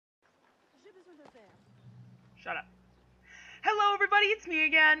Shut up. Hello everybody, it's me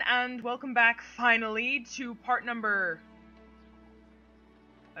again, and welcome back, finally, to part number...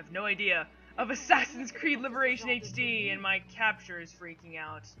 I have no idea, of Assassin's Creed Liberation HD, and my capture is freaking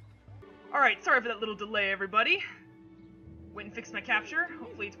out. Alright, sorry for that little delay, everybody. Went and fixed my capture.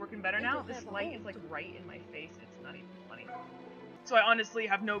 Hopefully it's working better now. This light is like right in my face. It's not even funny. So I honestly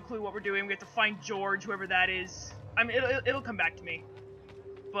have no clue what we're doing. We have to find George, whoever that is. I mean, it'll come back to me.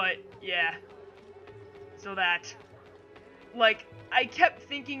 But, yeah. So that... Like, I kept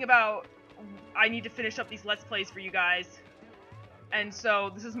thinking about, I need to finish up these Let's Plays for you guys. And so,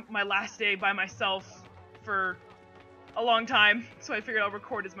 this is my last day by myself for a long time. So I figured I'll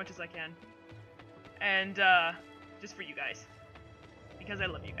record as much as I can. And, just for you guys. Because I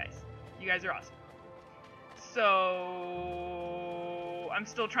love you guys. You guys are awesome. So... I'm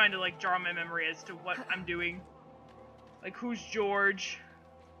still trying to, like, jar my memory as to what I'm doing. Like, who's George?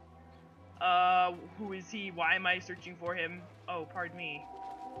 Who is he? Why am I searching for him? Oh, pardon me.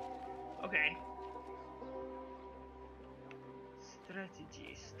 Okay.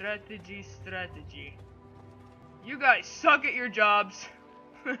 Strategy. You guys suck at your jobs.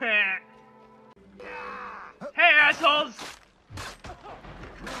 Hey, assholes!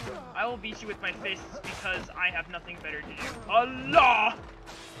 I will beat you with my fists because I have nothing better to do. Allah!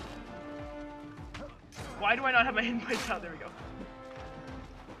 Why do I not have my inputs out? There we go.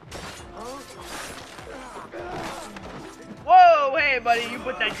 Whoa, hey buddy, you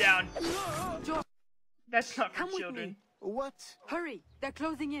put that down. That's not for children. What? Hurry, they're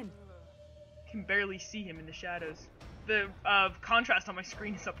closing in. I can barely see him in the shadows. The contrast on my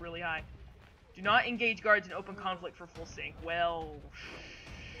screen is up really high. Do not engage guards in open conflict for full sync. Well,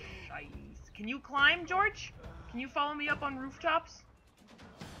 can you climb, George? Can you follow me up on rooftops?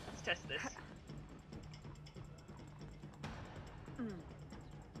 Let's test this.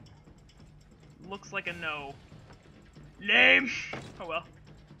 Looks like a no. Lame! Oh well.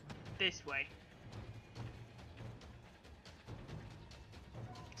 This way.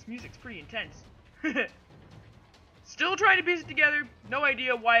 This music's pretty intense. Still trying to piece it together. No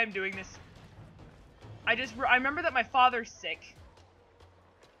idea why I'm doing this. I remember that my father's sick.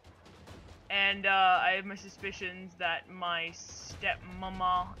 And, I have my suspicions that my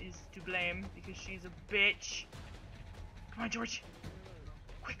stepmama is to blame because she's a bitch. Come on, George.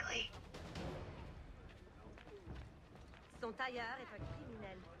 Quickly. Son tailleur est un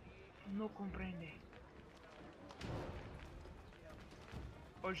criminel. No comprende.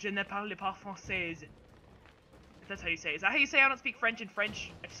 Or je ne parle pas française. If that's how you say it. Is that how you say I don't speak French in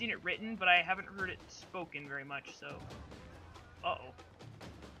French? I've seen it written, but I haven't heard it spoken very much, so... Uh-oh.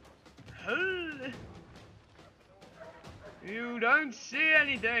 You don't see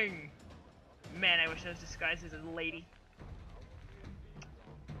anything! Man, I wish I was disguised as a lady.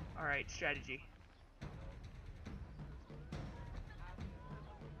 Alright, strategy.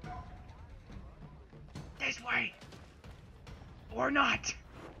 This way! Or not!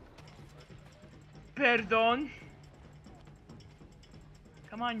 Pardon?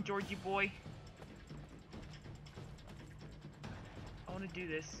 Come on, Georgie boy. I want to do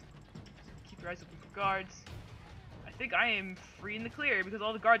this. Keep your eyes open for guards. I think I am free in the clear because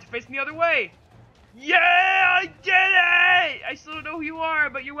all the guards are facing the other way! Yeah! I did it! I still don't know who you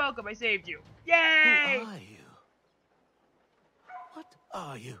are, but you're welcome. I saved you. Yay! Who are you? What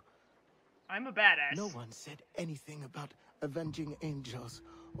are you? I'm a badass. No one said anything about avenging angels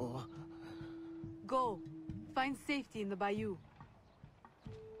or... Go. Find safety in the bayou.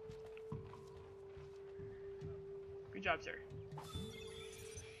 Good job, sir.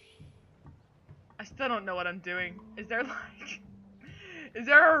 I still don't know what I'm doing. Is there like... Is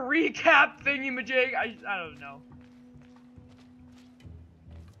there a recap thingy-majig? I don't know.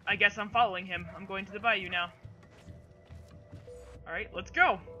 I guess I'm following him. I'm going to the bayou now. Alright, let's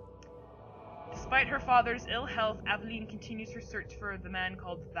go. Despite her father's ill health, Aveline continues her search for the man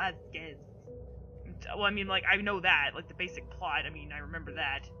called Vasquez. Well, I mean, like, I know that. Like, the basic plot. I mean, I remember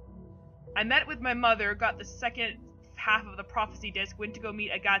that. I met with my mother, got the second half of the prophecy disc, went to go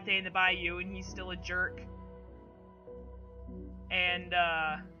meet Agate in the bayou, and he's still a jerk. And,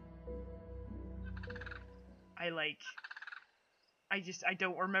 I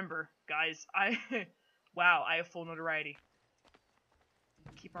don't remember, guys. Wow, I have full notoriety.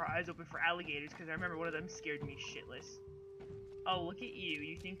 Keep our eyes open for alligators, because I remember one of them scared me shitless. Oh, look at you.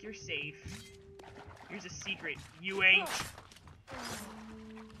 You think you're safe. Here's a secret. You ain't.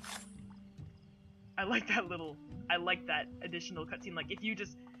 I like that additional cutscene. Like,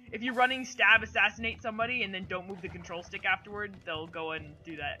 if you running stab assassinate somebody and then don't move the control stick afterward, they'll go and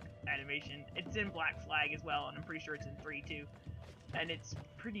do that animation. It's in Black Flag as well, and I'm pretty sure it's in 3 too. And it's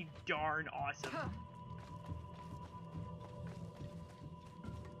pretty darn awesome.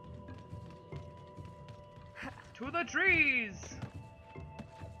 To the trees!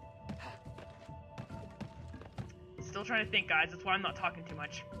 Still trying to think, guys. That's why I'm not talking too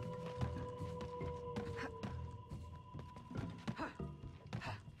much.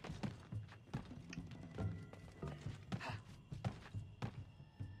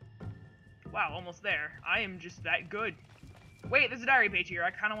 Wow, almost there. I am just that good. Wait, there's a diary page here. I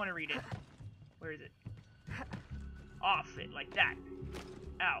kind of want to read it. Where is it? Off it, like that.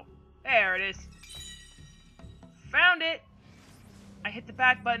 Ow. There it is. Found it! I hit the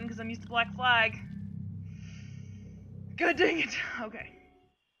back button because I'm used to Black Flag. God dang it! Okay.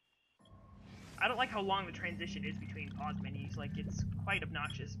 I don't like how long the transition is between pause menus. Like, it's quite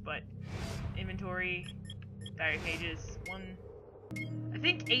obnoxious, but... Inventory... Diary pages... I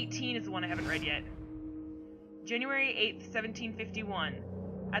think 18 is the one I haven't read yet. January 8th, 1751.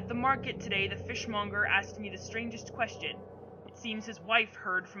 At the market today, the fishmonger asked me the strangest question. It seems his wife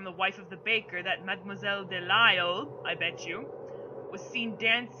heard from the wife of the baker that Mademoiselle de Lisle, I bet you, was seen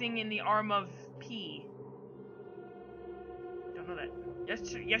dancing in the arm of P. Don't know that.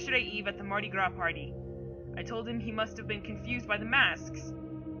 Yesterday Eve at the Mardi Gras party. I told him he must have been confused by the masks.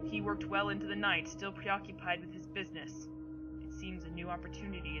 He worked well into the night, still preoccupied with his business. It seems a new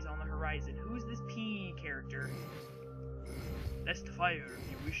opportunity is on the horizon. Who's this P character? Less to fire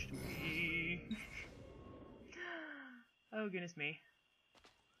if you wish to be. Oh, goodness me.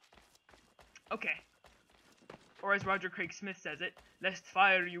 Okay. Or as Roger Craig Smith says it, lest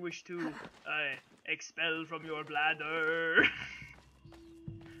fire you wish to expel from your bladder.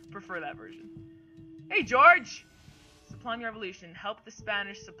 Prefer that version. Hey, George! Supplying the revolution. Help the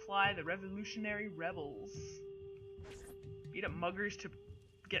Spanish supply the revolutionary rebels. Beat up muggers to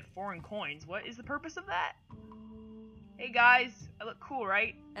get foreign coins. What is the purpose of that? Hey, guys. I look cool,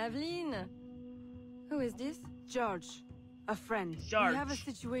 right? Aveline! Who is this? George. A friend. George. We have a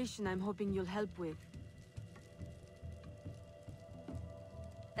situation I'm hoping you'll help with.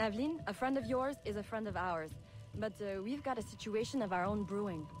 Aveline, a friend of yours is a friend of ours. But we've got a situation of our own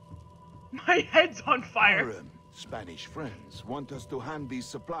brewing. My head's on fire. Our Spanish friends want us to hand these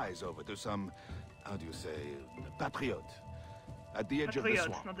supplies over to some, how do you say, patriot at the edge of the Patriots.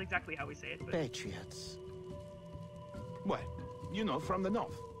 swamp. Not exactly how we say it, but... Patriots. Well, you know, from the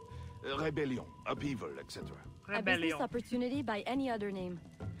north. Rebellion, upheaval, etc. A business Rebellion. opportunity by any other name.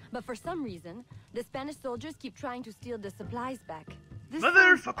 But for some reason, the Spanish soldiers keep trying to steal the supplies back. This sounds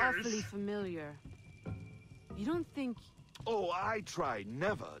Motherfuckers. awfully familiar. You don't think... Oh, I try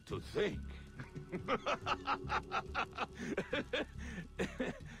never to think.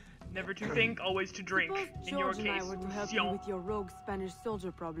 Never to think, always to drink. Suppose In your George and I case, were to help you Sion. with your rogue Spanish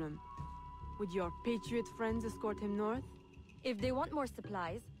soldier problem. Would your patriot friends escort him north? If they want more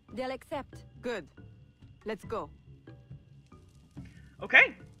supplies, they'll accept. Good. Let's go.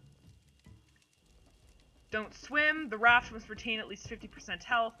 Okay. Don't swim. The raft must retain at least 50%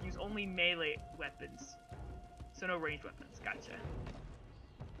 health. Use only melee weapons. So no ranged weapons. Gotcha.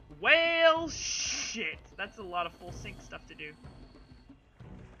 Well, shit. That's a lot of full sync stuff to do.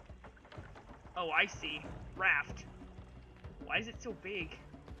 Oh, I see. Raft. Why is it so big?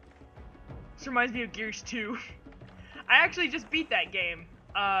 This reminds me of Gears 2. I actually just beat that game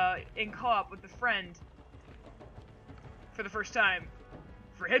in co-op with a friend for the first time.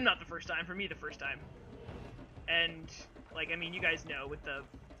 For him, not the first time. For me, the first time. And, like, I mean, you guys know, with the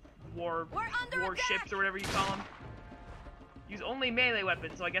warships or whatever you call them. Use only melee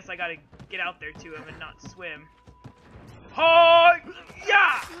weapons, so I guess I gotta get out there to him and not swim. Oh,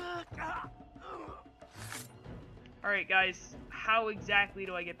 yeah! Alright, guys. How exactly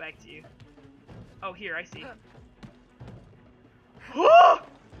do I get back to you? Oh, here, I see. I'm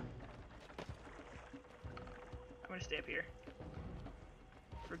gonna stay up here.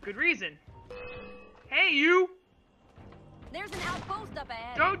 For good reason. Hey, you! There's an outpost up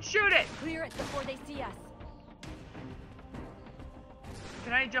ahead. Don't shoot it! Clear it before they see us.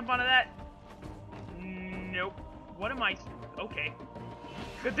 Can I jump onto that? Nope. What am I... Okay.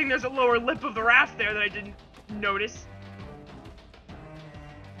 Good thing there's a lower lip of the raft there that I didn't notice.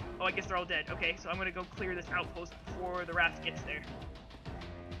 Oh, I guess they're all dead. Okay, so I'm gonna go clear this outpost before the raft gets there.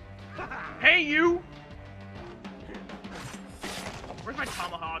 Hey, you! Where's my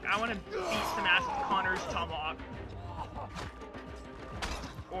tomahawk? I want to beat some ass with Connor's tomahawk.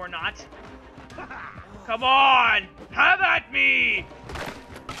 Or not. Come on! Have at me!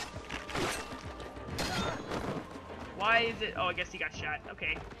 Why is it... Oh, I guess he got shot.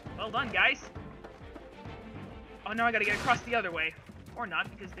 Okay. Well done, guys. Oh, now I gotta get across the other way. Or not,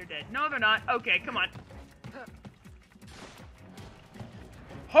 because they're dead. No, they're not. Okay, come on.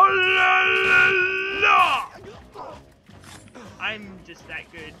 Holla! I'm just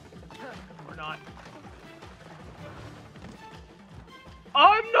that good. Or not.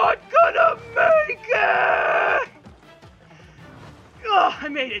 I'm not gonna make it! Ugh, I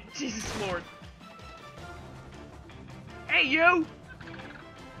made it. Jesus Lord. Hey, you!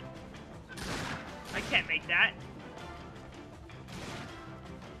 I can't make that.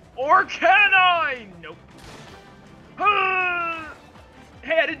 Or can I? Nope.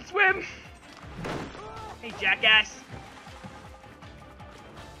 Hey, I didn't swim. Hey, jackass.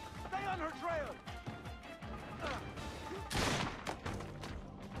 Stay on her trail.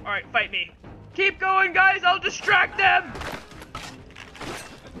 Alright, fight me. Keep going, guys. I'll distract them.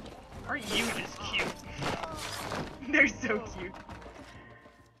 Aren't you just cute? They're so cute.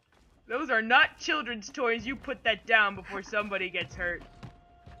 Those are not children's toys. You put that down before somebody gets hurt.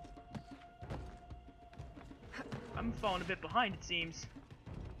 I'm falling a bit behind, it seems.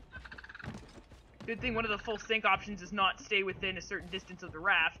 Good thing one of the full sync options is not stay within a certain distance of the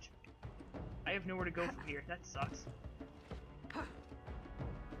raft. I have nowhere to go from here. That sucks.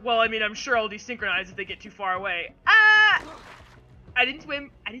 Well, I mean, I'm sure I'll desynchronize if they get too far away. Ah! I didn't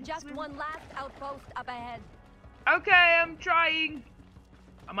swim. I didn't Just swim. one last outpost up ahead. Okay, I'm trying.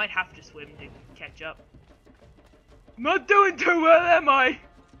 I might have to swim to catch up. I'm not doing too well, am I?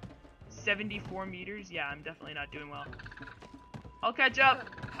 74 meters? Yeah, I'm definitely not doing well. I'll catch up.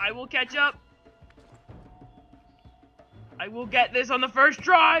 I will catch up. I will get this on the first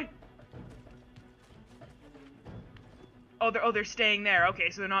try. Oh, they're staying there. Okay,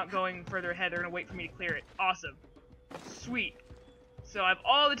 so they're not going further ahead. They're gonna wait for me to clear it. Awesome. Sweet. So I have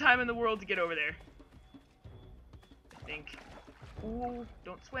all the time in the world to get over there. I think. Ooh,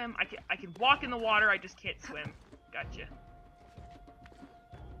 don't swim. I can walk in the water, I just can't swim. Gotcha.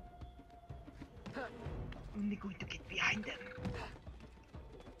 I'm only going to get behind them.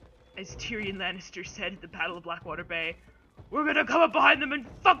 As Tyrion Lannister said at the Battle of Blackwater Bay, we're gonna come up behind them and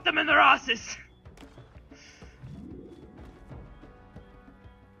fuck them in their asses!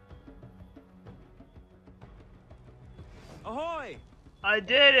 Ahoy! I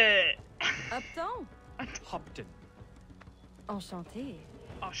did it! Upton? Hopton. Enchanté.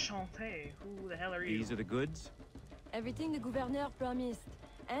 Enchanté. Who the hell are you? These are the goods? Everything the gouverneur promised.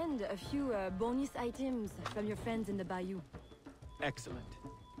 And a few bonus items from your friends in the bayou. Excellent.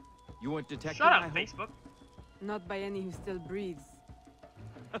 You weren't detected, Shut I up, hope? Facebook. Not by any who still breathes.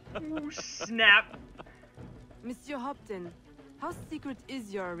 Ooh, snap. Monsieur Hopton, how secret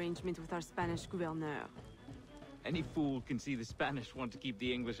is your arrangement with our Spanish gouverneur? Any fool can see the Spanish want to keep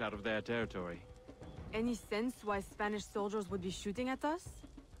the English out of their territory. Any sense why Spanish soldiers would be shooting at us?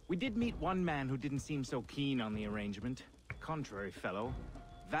 We did meet one man who didn't seem so keen on the arrangement. Contrary fellow.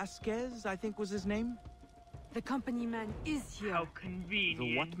 Vasquez, I think was his name? The company man is here. How convenient.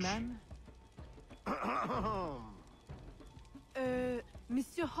 The what man?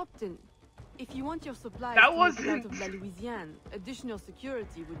 Monsieur Hopton, if you want your supplies That to make it wasn't- out of La Louisiane, additional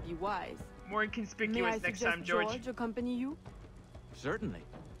security would be wise. More May I inconspicuous next suggest time, George. George accompany you? Certainly.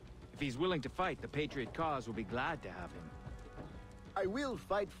 If he's willing to fight, the Patriot cause will be glad to have him. I will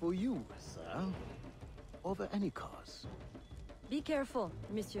fight for you, sir. Over any cause. Be careful,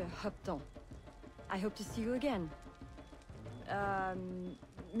 Monsieur Hopton. I hope to see you again.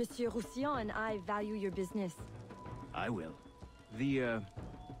 Monsieur Roussillon and I value your business. I will. The,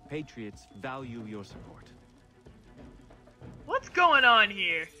 Patriots value your support. What's going on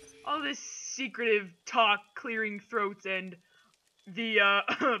here? All this secretive talk, clearing throats, and the,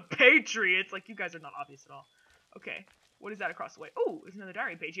 Patriots. Like, you guys are not obvious at all. Okay, what is that across the way? Oh, there's another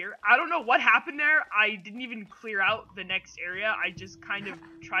diary page here. I don't know what happened there. I didn't even clear out the next area. I just kind of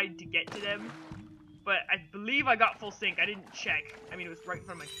tried to get to them. But I believe I got full sync. I didn't check. I mean, it was right in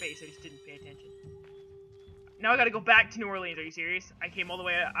front of my face. I just didn't pay attention. Now I gotta go back to New Orleans. Are you serious? I came all the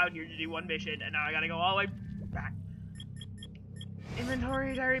way out here to do one mission, and now I gotta go all the way back.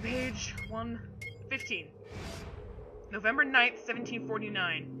 Inventory, diary page 115. November 9th,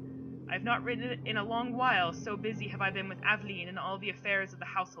 1749. I have not written in a long while, so busy have I been with Aveline and all the affairs of the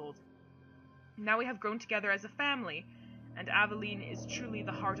household. Now we have grown together as a family, and Aveline is truly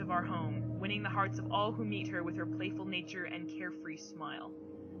the heart of our home, winning the hearts of all who meet her with her playful nature and carefree smile.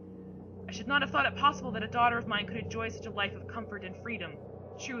 I should not have thought it possible that a daughter of mine could enjoy such a life of comfort and freedom.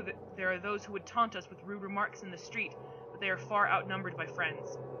 True that there are those who would taunt us with rude remarks in the street, but they are far outnumbered by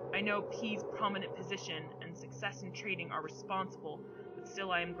friends. I know P's prominent position and success in trading are responsible, but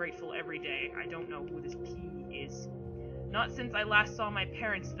still I am grateful every day. I don't know who this P is. Not since I last saw my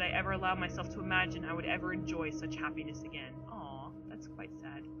parents did I ever allow myself to imagine I would ever enjoy such happiness again. Aw, that's quite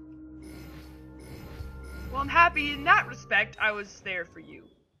sad. Well, I'm happy in that respect. I was there for you.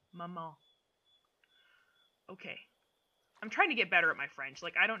 Maman. Okay. I'm trying to get better at my French.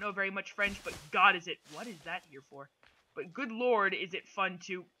 Like, I don't know very much French, but God is it. What is that here for? but good lord, is it fun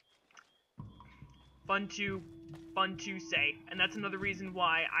to say. And that's another reason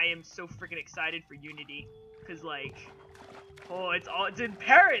why I am so freaking excited for Unity. Cause like, oh, it's in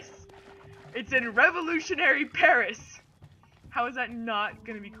Paris! It's in revolutionary Paris! How is that not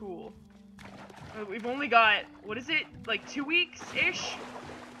gonna be cool? We've only got, what is it, like 2 weeks-ish?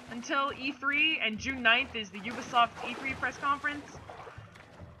 Until E3, and June 9th is the Ubisoft E3 press conference.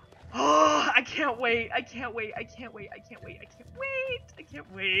 Oh, I can't wait, I can't wait, I can't wait, I can't wait, I can't wait, I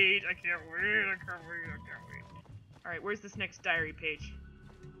can't wait, I can't wait, I can't wait, I can't wait. Alright, where's this next diary page?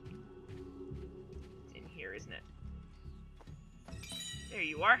 It's in here, isn't it? There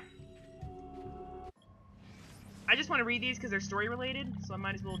you are. I just want to read these because they're story related, so I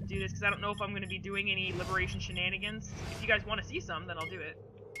might as well do this because I don't know if I'm going to be doing any liberation shenanigans. If you guys want to see some, then I'll do it.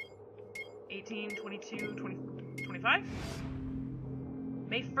 18, 22, 20, 25?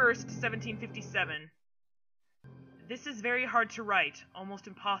 May 1st, 1757. This is very hard to write, almost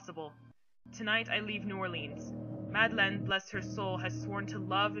impossible. Tonight I leave New Orleans. Madeleine, bless her soul, has sworn to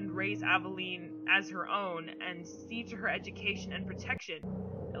love and raise Aveline as her own, and see to her education and protection,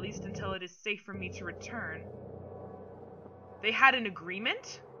 at least until it is safe for me to return. They had an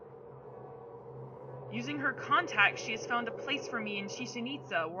agreement? Using her contacts, she has found a place for me in Chichen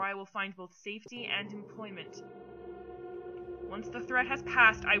Itza, where I will find both safety and employment. Once the threat has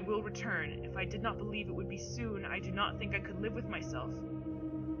passed, I will return. If I did not believe it would be soon, I do not think I could live with myself.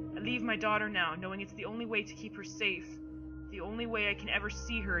 I leave my daughter now, knowing it's the only way to keep her safe, the only way I can ever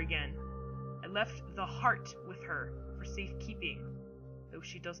see her again. I left the heart with her for safekeeping, though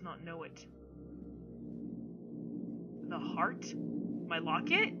she does not know it. The heart? My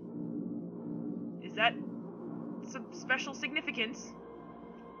locket? Is that some special significance?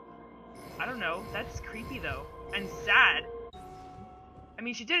 I don't know. That's creepy though. And sad. I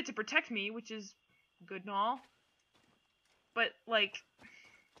mean, she did it to protect me, which is good and all. But, like,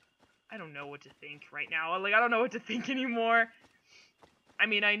 I don't know what to think right now. Like, I don't know what to think anymore. I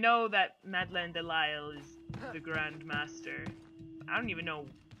mean, I know that Madeleine de Lisle is the Grand Master. I don't even know.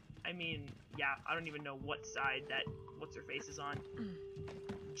 I mean, yeah, I don't even know what side that what's-her-face is on.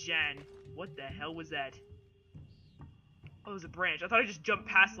 Jen. What the hell was that? Oh, it was a branch. I thought I just jumped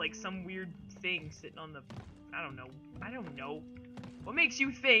past, like, some weird thing sitting on the... I don't know. I don't know. What makes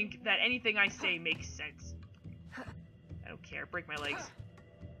you think that anything I say makes sense? I don't care. Break my legs.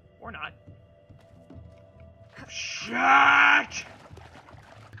 Or not. Shut!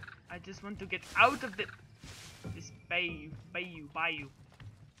 I just want to get out of this bayou.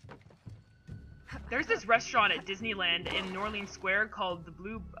 There's this restaurant at Disneyland in New Orleans Square called the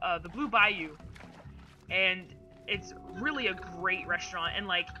Blue Bayou, and it's really a great restaurant. And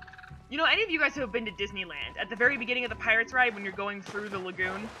like, you know, any of you guys who have been to Disneyland, at the very beginning of the Pirates ride, when you're going through the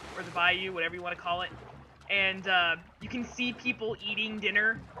lagoon or the bayou, whatever you want to call it, and you can see people eating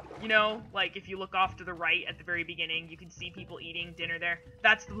dinner. You know, like if you look off to the right at the very beginning, you can see people eating dinner there.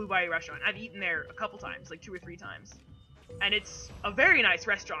 That's the Blue Bayou restaurant. I've eaten there a couple times, like 2 or 3 times. And it's a very nice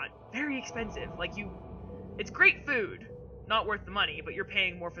restaurant. Very expensive. Like, it's great food. Not worth the money, but you're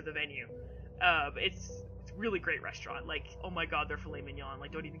paying more for the venue. It's a really great restaurant. Like, oh my god, their filet mignon.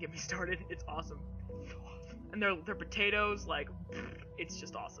 Like, don't even get me started. It's awesome. And their potatoes, like, it's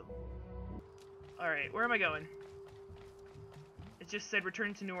just awesome. Alright, where am I going? It just said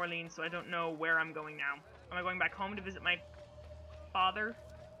return to New Orleans, so I don't know where I'm going now. Am I going back home to visit my father?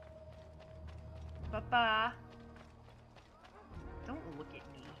 Papa. Don't look at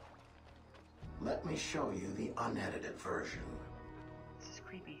me. Let me show you the unedited version. This is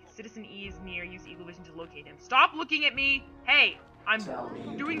creepy. Citizen E is near. Use Eagle Vision to locate him. Stop looking at me! Hey! I'm Tell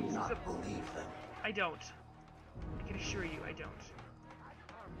me you doing do not some... believe them. I don't. I can assure you I don't.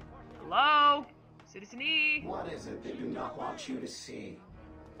 Hello? Citizen E? What is it they do not want you to see?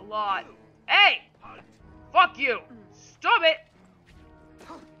 A lot. Hey! Fuck you! Stop it!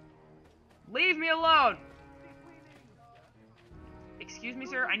 Leave me alone! Excuse me,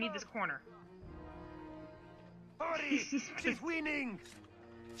 sir, I need this corner. Hurry! She's winning!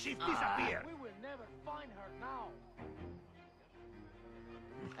 She's disappeared! We will never find her now.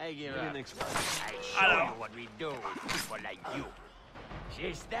 I give Maybe up. next time. I show you what we do with people like you.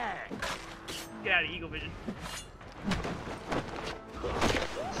 She's there. Get out of Eagle Vision.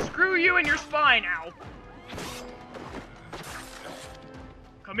 Screw you and your spine, ow!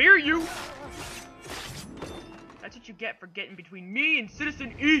 Come here, you! That's what you get for getting between me and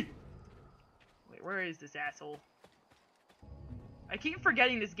Citizen E! Wait, where is this asshole? I keep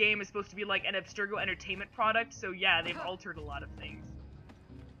forgetting this game is supposed to be like an Abstergo Entertainment product, so yeah, they've altered a lot of things.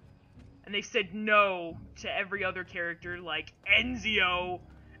 And they said no to every other character like Enzio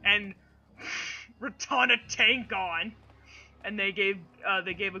and Ratana Tankon. and they gave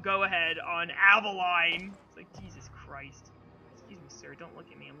a go-ahead on Aveline. It's like, Jesus Christ. Excuse me, sir, don't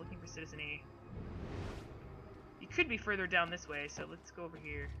look at me. I'm looking for Citizen E. You could be further down this way, so let's go over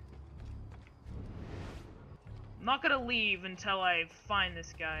here. I'm not gonna leave until I find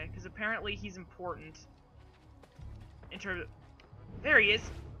this guy, because apparently he's important. In terms of... There he is!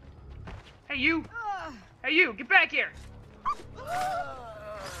 Hey, you! Hey, you! Get back here!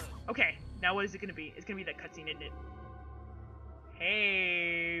 Okay, now what is it gonna be? It's gonna be that cutscene, isn't it?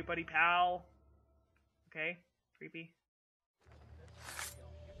 Hey, buddy pal. Okay, creepy.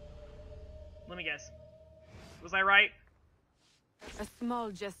 Let me guess. Was I right? A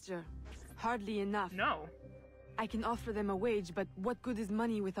small gesture. Hardly enough. No. I can offer them a wage, but what good is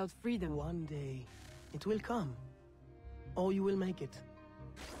money without freedom? One day, it will come. Or you will make it.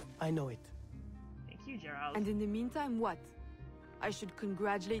 I know it. Thank you, Gerald. And in the meantime, what? I should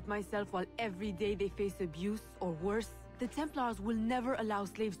congratulate myself while every day they face abuse, or worse? The Templars will never allow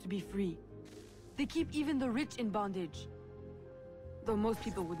slaves to be free. They keep even the rich in bondage. Though most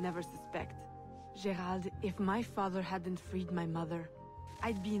people would never suspect. Gerald, if my father hadn't freed my mother,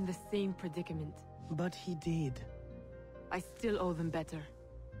 I'd be in the same predicament. But he did. I still owe them better.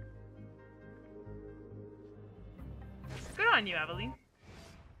 Good on you, Aveline.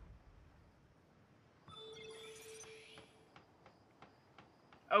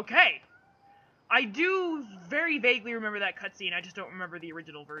 Okay. I do very vaguely remember that cutscene, I just don't remember the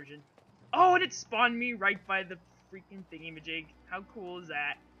original version. Oh, and it spawned me right by the freaking thingy-majig. How cool is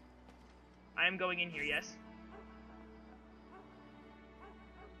that? I am going in here, yes?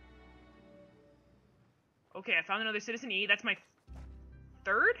 Okay, I found another Citizen E. That's my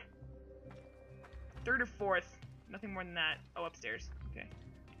third? Third or fourth. Nothing more than that. Oh, upstairs. Okay.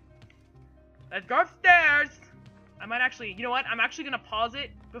 Let's go upstairs! I might actually... You know what? I'm actually gonna pause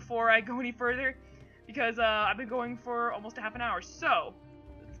it before I go any further. Because, I've been going for almost a half an hour. So,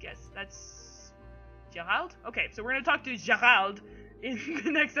 let's guess. That's... Gerald? Okay, so we're gonna talk to Gerald in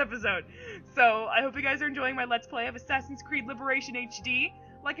the next episode. So, I hope you guys are enjoying my Let's Play of Assassin's Creed Liberation HD.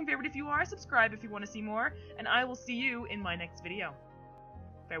 Like and favorite if you are, subscribe if you want to see more, and I will see you in my next video.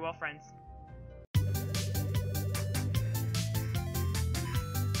 Farewell, friends.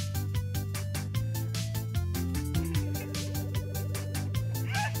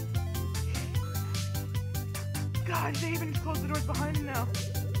 God, they even closed the doors behind him now.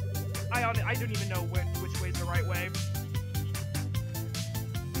 I don't even know which way's the right way.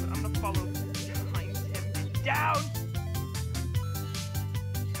 But I'm gonna follow behind him. Down!